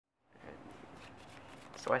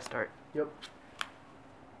So I start. Yep.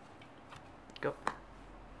 Go.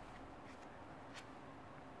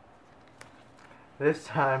 This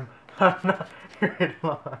time, I'm not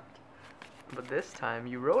gridlocked. But this time,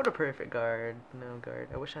 you rolled a perfect guard. No guard.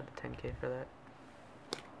 I wish I had the 10k for that.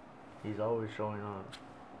 He's always showing up.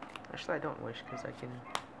 Actually, I don't wish, because I can...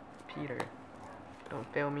 Peter. Don't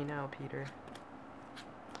fail me now, Peter.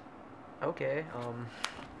 Okay,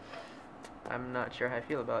 I'm not sure how I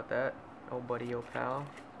feel about that. Oh buddy, oh pal.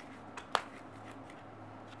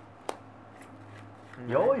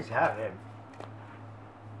 You always have him.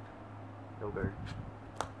 No guard.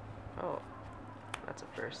 Oh, that's a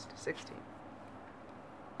first. 16.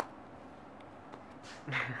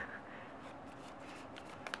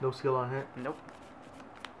 No skill on hit. Nope.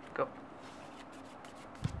 Go.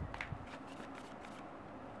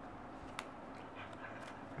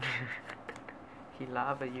 He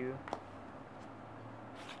lava you.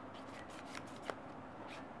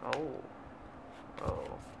 Oh. Oh.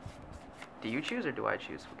 Do you choose or do I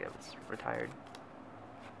choose who gets retired?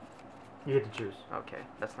 You get to choose. Okay,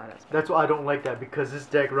 that's not as bad. That's why I don't like that, because this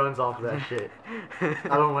deck runs off of that shit.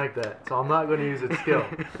 I don't like that, so I'm not going to use its skill.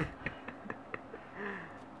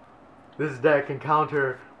 This deck can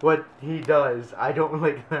counter what he does. I don't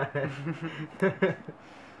like that.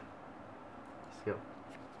 Skill.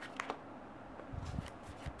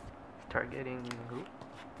 Targeting who?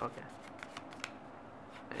 Okay.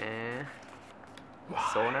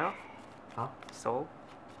 Soul now? Huh? Soul?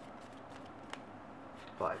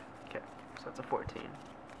 5. Okay, so that's a 14.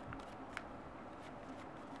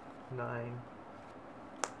 9.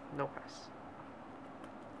 No press.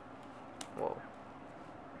 Whoa.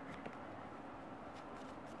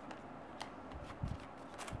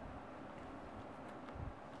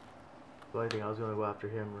 Well, I think I was going to go after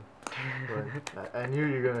him. But I knew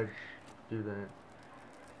you were going to do that.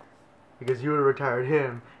 Because you would have retired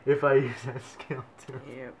him if I used that skill too.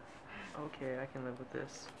 Yep. Okay, I can live with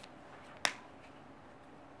this.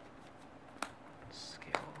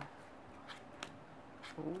 Skill.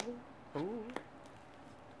 Ooh. Ooh.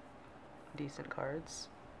 Decent cards.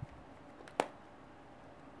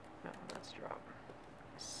 No, let's drop.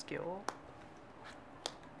 Skill.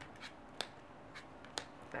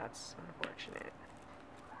 That's unfortunate.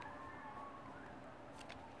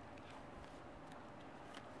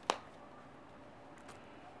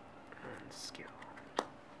 And skill.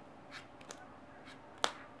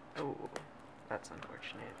 Oh, that's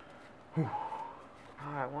unfortunate. Oh,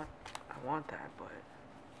 I want that, but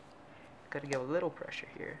gotta give a little pressure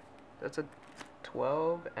here. That's a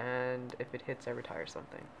 12, and if it hits, I retire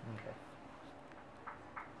something. Okay.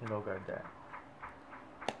 No guard that.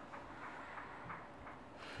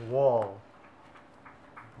 Wall.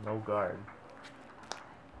 No guard.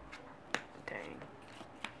 Dang.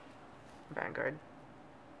 Vanguard.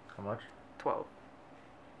 How much? 12.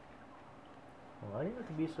 Why do you have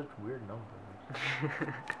to be such weird numbers?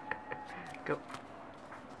 Go.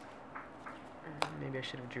 Maybe I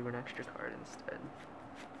should have drew an extra card instead.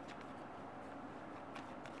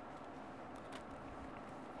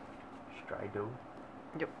 Strido.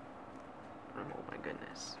 Yep. Oh my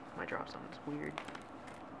goodness. My drop zone is weird.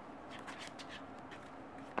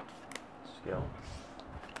 Skill.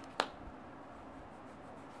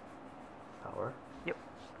 Power. Yep.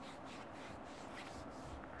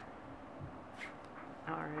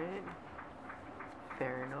 Alright.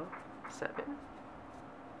 Fair enough. 7.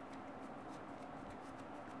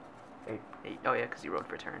 8. 8. Oh yeah, because you rode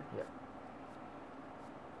for turn. Yep.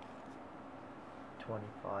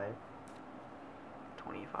 25.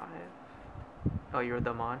 25. Oh, you rode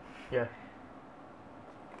them on? Yeah.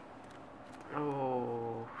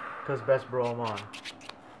 Oh. Because best bro I'm on.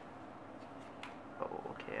 Oh,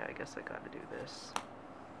 okay, I guess I gotta do this.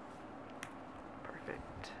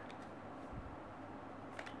 Perfect.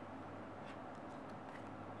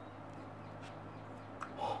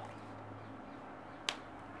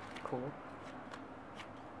 Cool.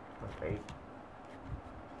 8.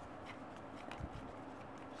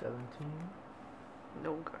 17.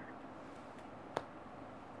 No guard.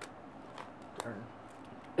 Turn.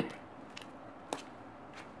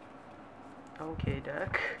 Okay,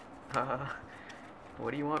 deck.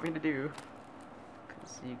 What do you want me to do?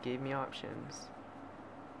 Because you gave me options.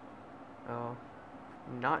 Oh,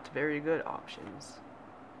 not very good options.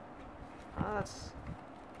 That's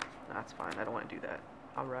fine. I don't want to do that.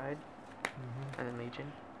 I'll ride. And then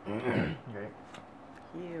Legion. Great.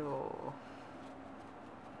 Heal.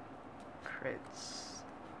 Crits.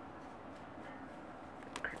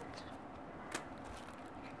 Crit.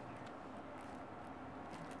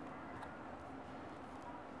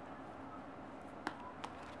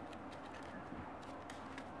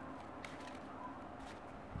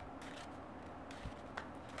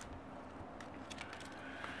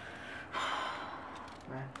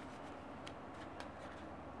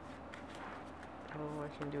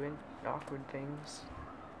 doing awkward things.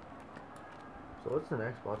 So what's the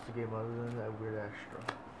next boxing game other than that weird extra?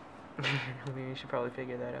 I mean, we should probably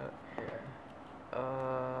figure that out. Yeah.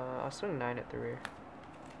 I'll swing 9 at the rear.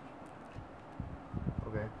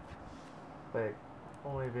 Okay. Wait,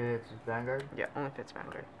 only if it hits Vanguard? Yeah, only if it's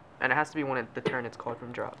Vanguard. And it has to be when the turn it's called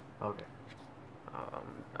from drop. Okay.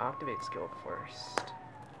 Activate skill first.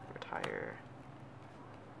 Retire.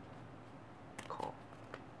 Call.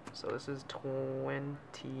 So this is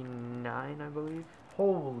 29, I believe.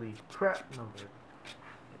 Holy crap number.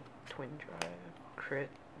 Twin drive. Crit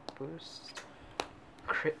boost.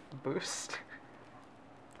 Crit boost.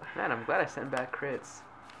 Man, I'm glad I sent back crits.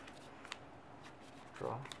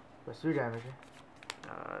 Draw. That's 3 damage.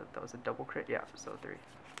 That was a double crit? Yeah, so 3.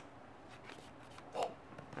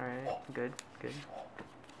 Alright, good, good.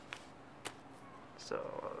 So,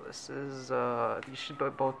 this is, these should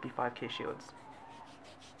both be 5k shields.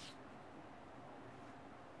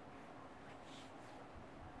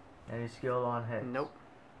 Any skill on hits? Nope.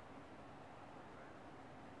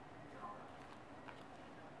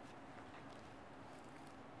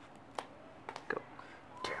 Go.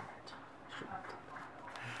 Damn it.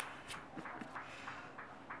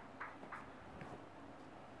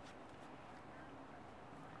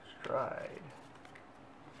 Stride.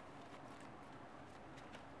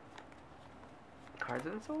 Cards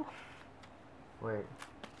in soul? Wait.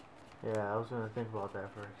 Yeah, I was gonna think about that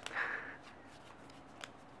first.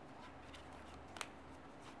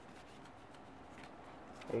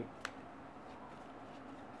 8.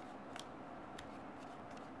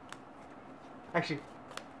 Actually,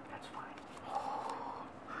 that's fine.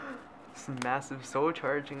 This massive soul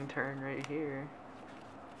charging turn right here.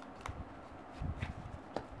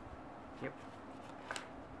 Yep.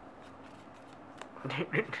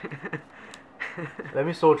 Let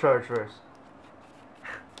me soul charge first.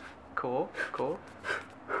 Cool, cool.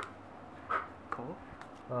 Cool.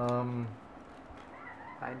 Lie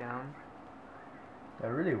down. I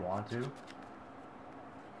really want to.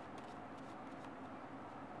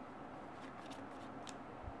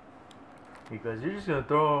 Because you're just gonna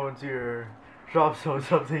throw into your drop zone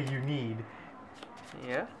something you need.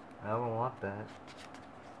 Yeah? I don't want that.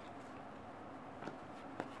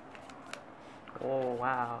 Oh,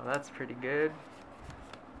 wow, that's pretty good.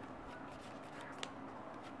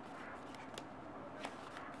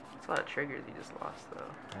 That's a lot of triggers you just lost,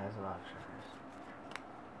 though. Yeah, that's a lot of triggers.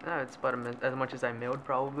 No, it's about as much as I milled,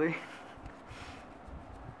 probably.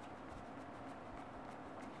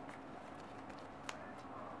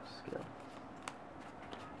 Skill.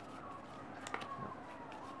 No.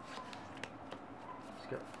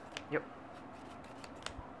 Skill. Yep.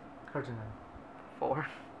 Cards in hand. 4.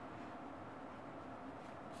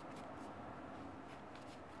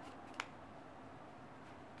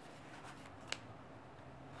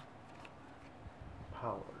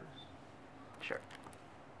 Powers. Sure.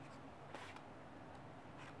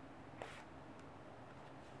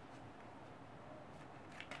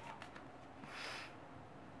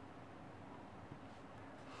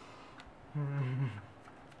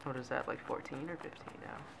 What is that, like 14 or 15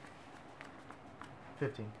 now?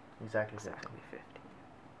 15. Exactly 15. Exactly 15.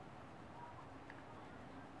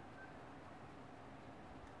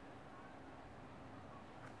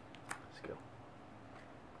 Skill.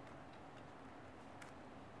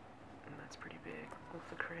 And that's pretty big with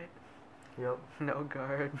the crit. Yep. No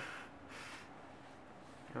guard.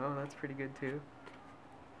 Oh, that's pretty good too.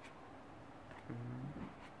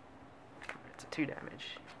 It's a 2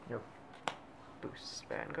 damage. Yep. Boosts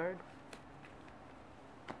Vanguard.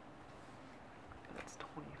 And that's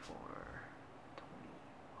 24.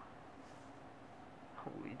 21.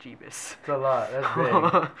 Holy Jeebus. It's a lot. That's big.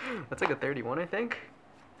 That's like a 31, I think.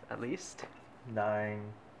 At least.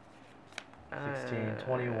 9, 16,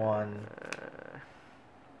 21,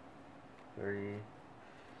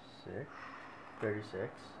 36, 36.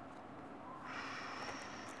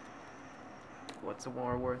 What's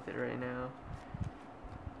more worth it right now?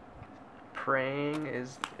 Praying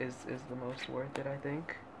is the most worth it, I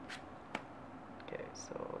think. Okay,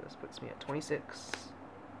 so this puts me at 26,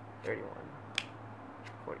 31,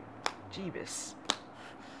 40. Jeebus.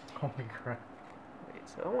 Holy crap. Wait,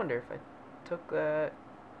 so I wonder if I took that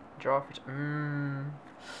draw for.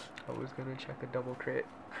 I was gonna check a double crit.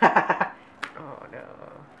 Oh no.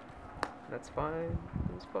 That's fine.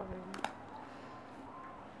 It was fine.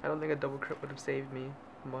 I don't think a double crit would have saved me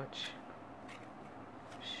much.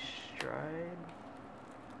 Stride.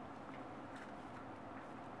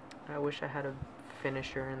 I wish I had a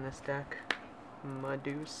finisher in this deck.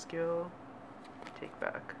 Madu skill. Take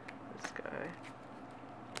back this guy.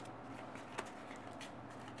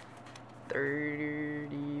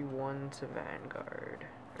 31 to Vanguard.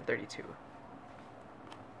 Or 32.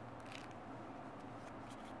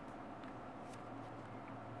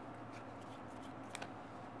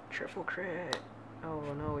 Triple crit. Oh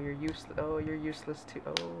no, you're useless. Oh, you're useless too.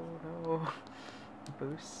 Oh no.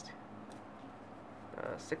 Boost.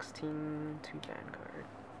 16 to Vanguard.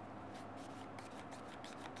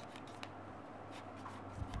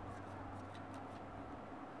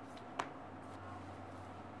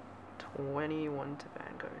 $21 to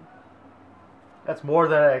Vanguard. That's more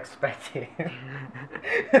than I expected.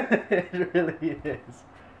 It really is.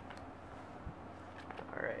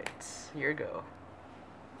 Alright, here go.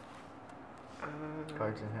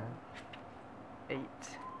 Cards in hand. 8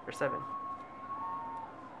 or 7.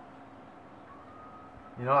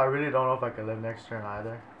 You know, I really don't know if I can live next turn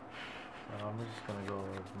either. So I'm just gonna go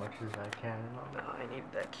as much as I can. Oh, I need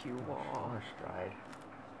that cue I'm wall. gonna stride.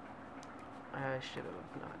 I should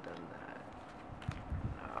have not done that.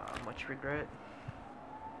 Much regret.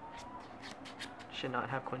 Should not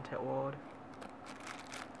have quintet walled.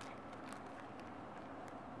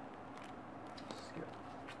 Skip.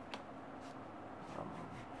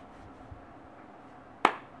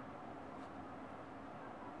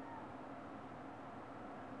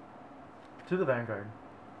 To the Vanguard.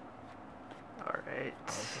 Alright.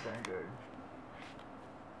 To the Vanguard.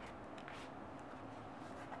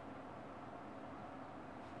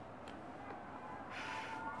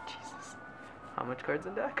 Jesus. How much cards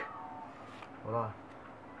in deck? Hold on.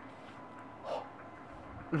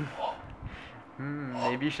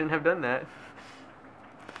 Maybe you shouldn't have done that.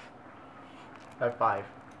 I have 5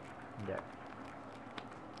 in deck.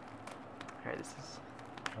 Alright, this is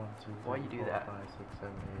 1, 2, 3, Why you do 4, that? 5, 6, 7,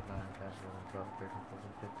 8, 9, 10, 11, 12, 13,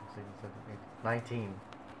 14, 15, 16, 17, 18, 19.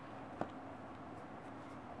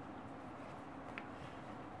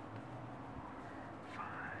 five.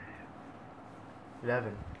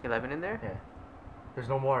 11. 11 in there? Yeah. There's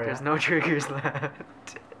no more, There's yeah? no triggers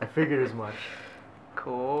left. I figured as much.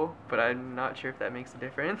 Cool, but I'm not sure if that makes a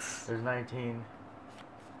difference. There's 19,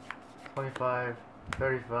 25,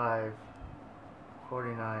 35,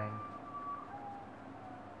 49.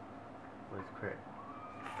 Where's crit?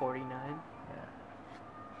 49. Yeah.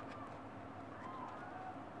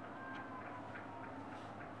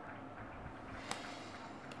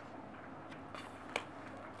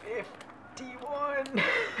 $51.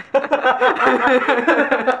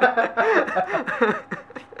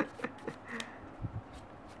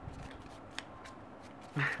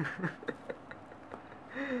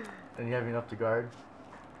 And you have enough to guard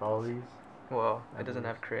for all these? Well, I it doesn't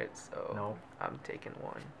believe. have crits, so No. I'm taking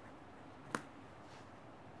 1.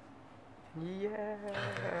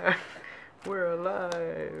 Yeah, we're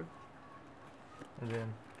alive. And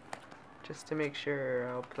then Just to make sure,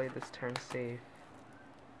 I'll play this turn safe.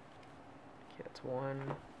 Okay, that's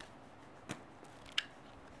 1.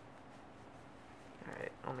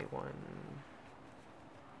 Alright, only 1,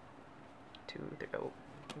 2, 3. Oh,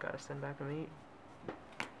 gotta send back a mate.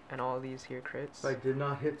 And all these here crits. I did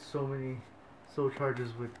not hit so many soul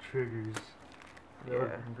charges with triggers. That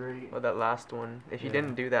would have been great. Well, that last one. If you Yeah.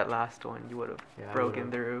 didn't do that last one, you would have Yeah, I broken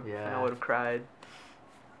would've- through. And I yeah. would have cried.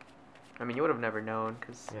 I mean, you would have never known,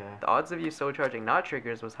 because Yeah. the odds of you soul charging not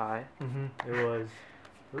triggers was high. It was.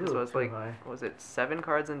 Because it was too like, high. was it 7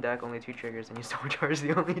 cards in deck, only 2 triggers, and you soul charged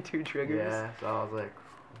the only 2 triggers? Yeah, so I was like,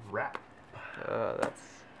 rap.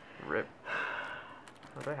 That's rip.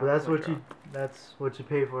 What do I have But that's on my what you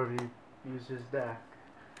pay for if you use his deck.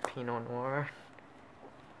 draw? Pinot Noir.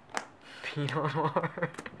 Pinot Noir.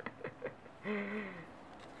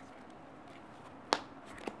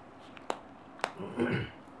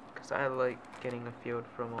 Because I like getting a field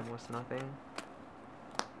from almost nothing.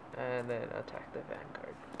 And then attack the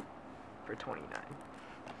Vanguard for 29.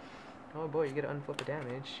 Oh boy, you get to unflip the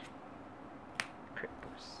damage. Crit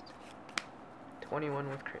boost. 21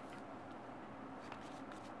 with crit.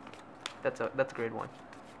 That's grade 1.